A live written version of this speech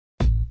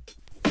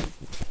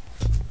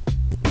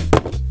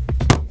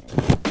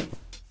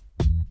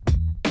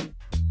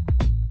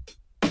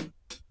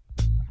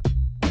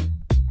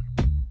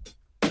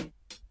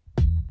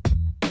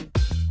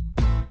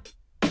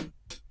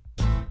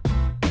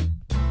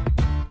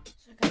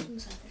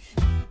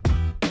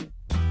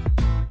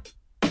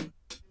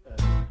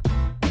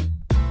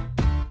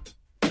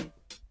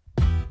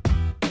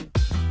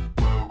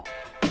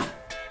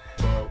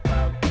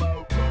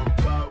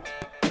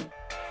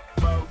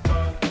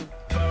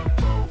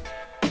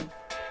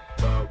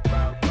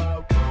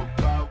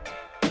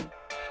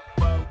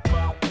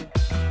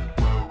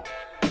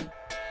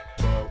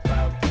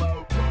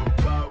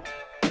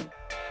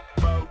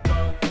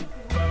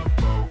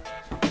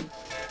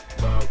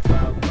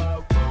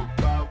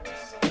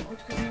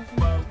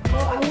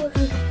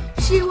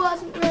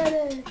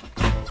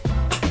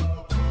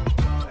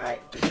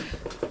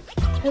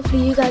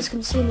hopefully you guys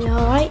can see me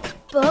alright,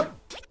 but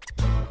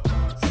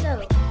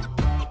so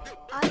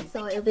I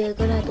thought it would be a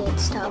good idea to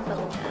start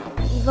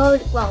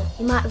vlogging now.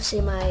 You might have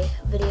seen my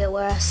video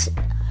where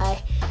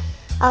I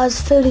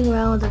was fooling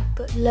around with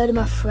a load of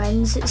my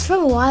friends. It's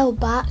from a while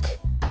back.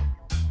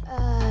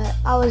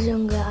 I was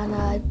younger and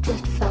I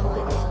just felt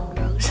like I was on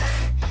drugs.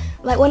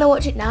 Like when I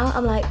watch it now,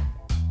 I'm like,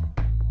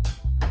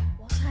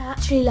 was I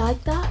actually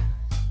like that?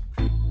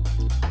 But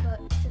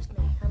just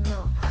me, I'm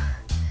not.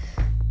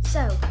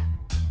 So,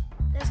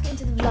 let's get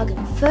into the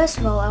vlogging. First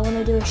of all, I want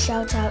to do a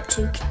shout out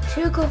to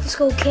Too Cool for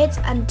School Kids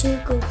and Too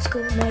Cool for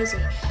School Maisie.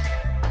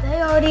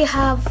 They already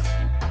have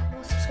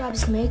more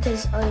subscribers than me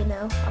because,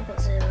 I've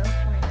got 0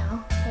 right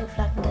now.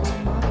 Hopefully I can get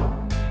some more.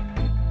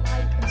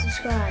 Like and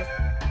subscribe.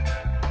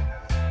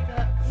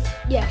 But,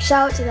 yeah,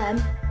 shout out to them.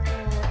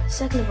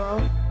 Second of all,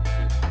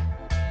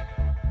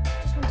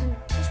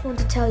 just want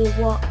to tell you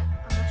what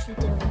I'm actually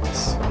doing on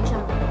this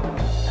channel.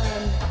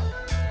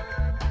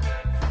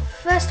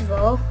 First of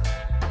all,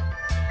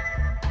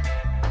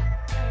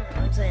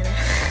 I'm saying it.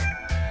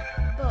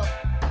 But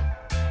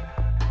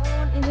all I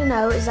want you to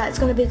know is that it's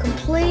going to be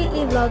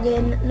completely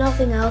vlogging,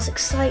 nothing else,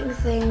 exciting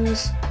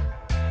things.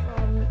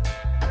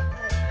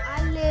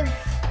 I live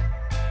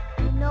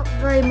in not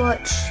very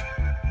much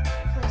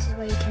places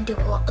where you can do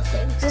a lot of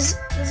things. There's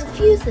a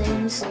few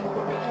things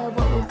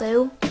what we'll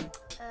do.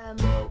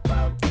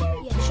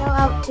 Yeah, shout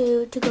out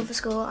to Too Cool for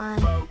School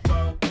and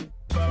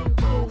Too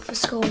Cool for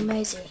School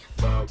Maisie.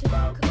 Too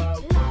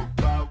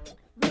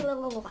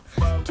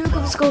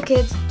Cool for School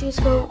Kids, Too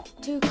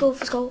Cool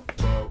for School.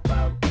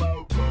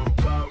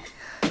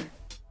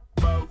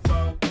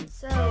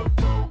 So,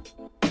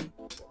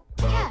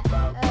 yeah,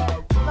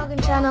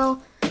 vlogging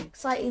channel,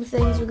 exciting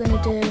things we're going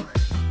to do.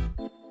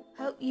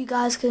 Hope you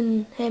guys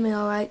can hear me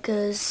alright,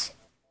 because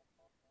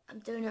I'm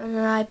doing it on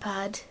an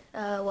iPad.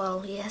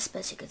 Yes,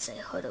 best you could say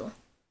huddle.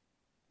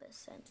 But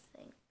same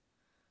thing.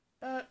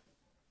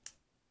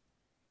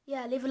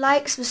 Yeah, leave a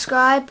like,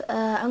 subscribe.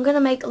 I'm going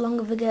to make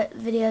longer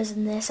videos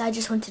than this. I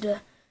just wanted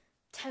to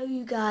tell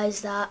you guys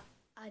that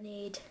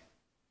I'm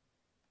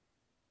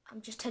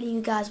just telling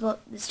you guys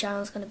what this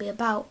channel is going to be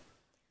about.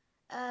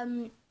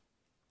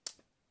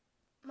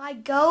 My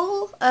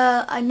goal,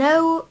 I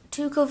know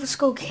Too Cool for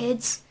School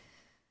Kids,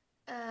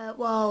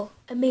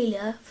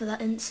 Amelia, for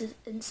that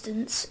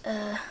instance,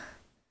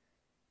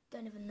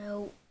 don't even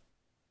know,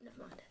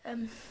 never mind.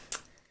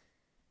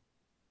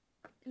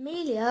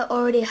 Amelia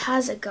already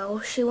has a goal.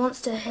 She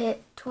wants to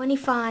hit 20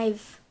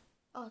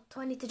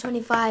 to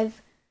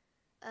 25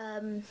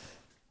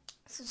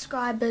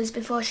 subscribers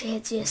before she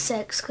hits year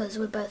 6, because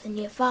we're both in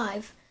year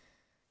 5.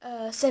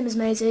 Same as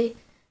Maisie.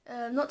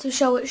 Not too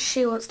sure what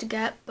she wants to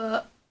get,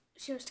 but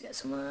she wants to get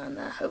somewhere around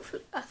there,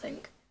 hopefully, I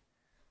think.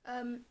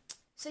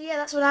 So yeah,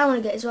 that's what I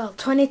want to get as well.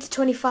 20 to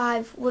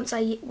 25 once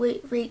I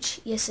reach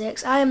year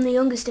 6. I am the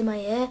youngest in my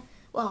year,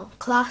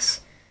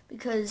 class,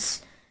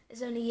 because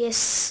there's only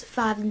years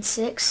 5 and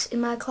 6 in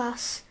my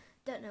class.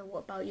 Don't know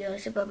what about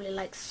yours, you're probably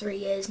like 3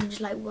 years and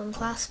just like one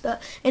class.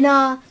 But in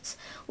ours,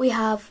 we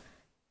have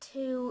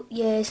 2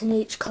 years in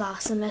each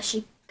class, unless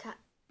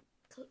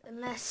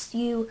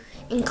you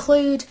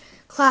include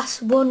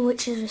class 1,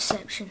 which is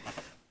reception.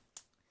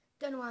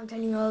 Don't know why I'm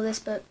telling you all this,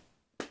 but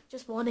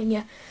just warning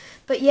you.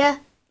 But yeah,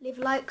 leave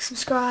a like,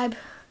 subscribe.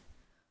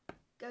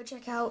 Go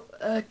check out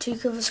Too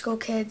Cool for School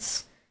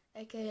Kids,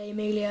 aka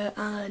Amelia,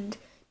 and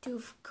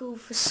Too Cool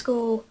for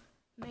School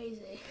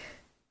Maisie.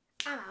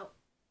 I'm out.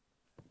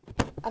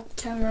 I have to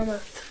turn around my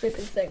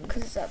flipping thing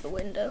because it's out the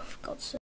window, for God's sake.